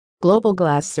Global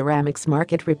Glass Ceramics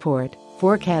Market Report,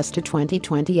 Forecast to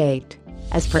 2028.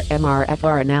 As per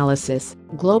MRFR analysis,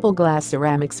 global glass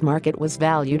ceramics market was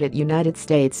valued at United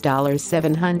States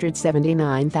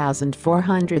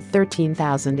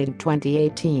 $779,413,000 in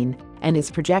 2018 and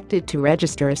is projected to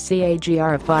register a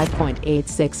CAGR of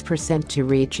 5.86% to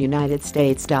reach United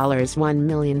States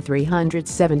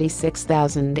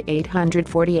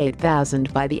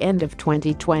 $1,376,848,000 by the end of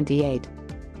 2028.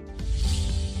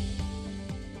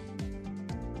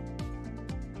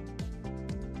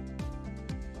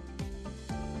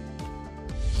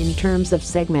 In terms of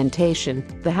segmentation,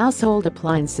 the household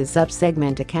appliances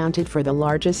subsegment accounted for the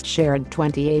largest share in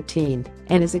 2018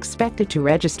 and is expected to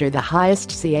register the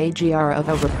highest CAGR of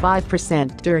over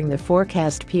 5% during the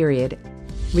forecast period.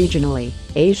 Regionally,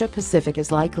 Asia-Pacific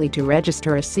is likely to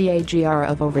register a CAGR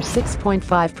of over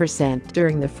 6.5%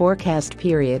 during the forecast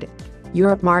period.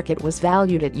 Europe market was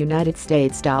valued at United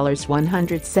States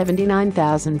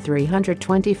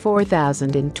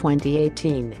 $179,324,000 in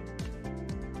 2018.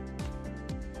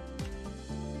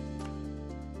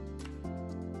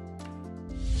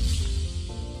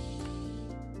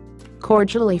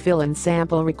 Cordially fill in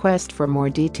sample request for more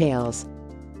details.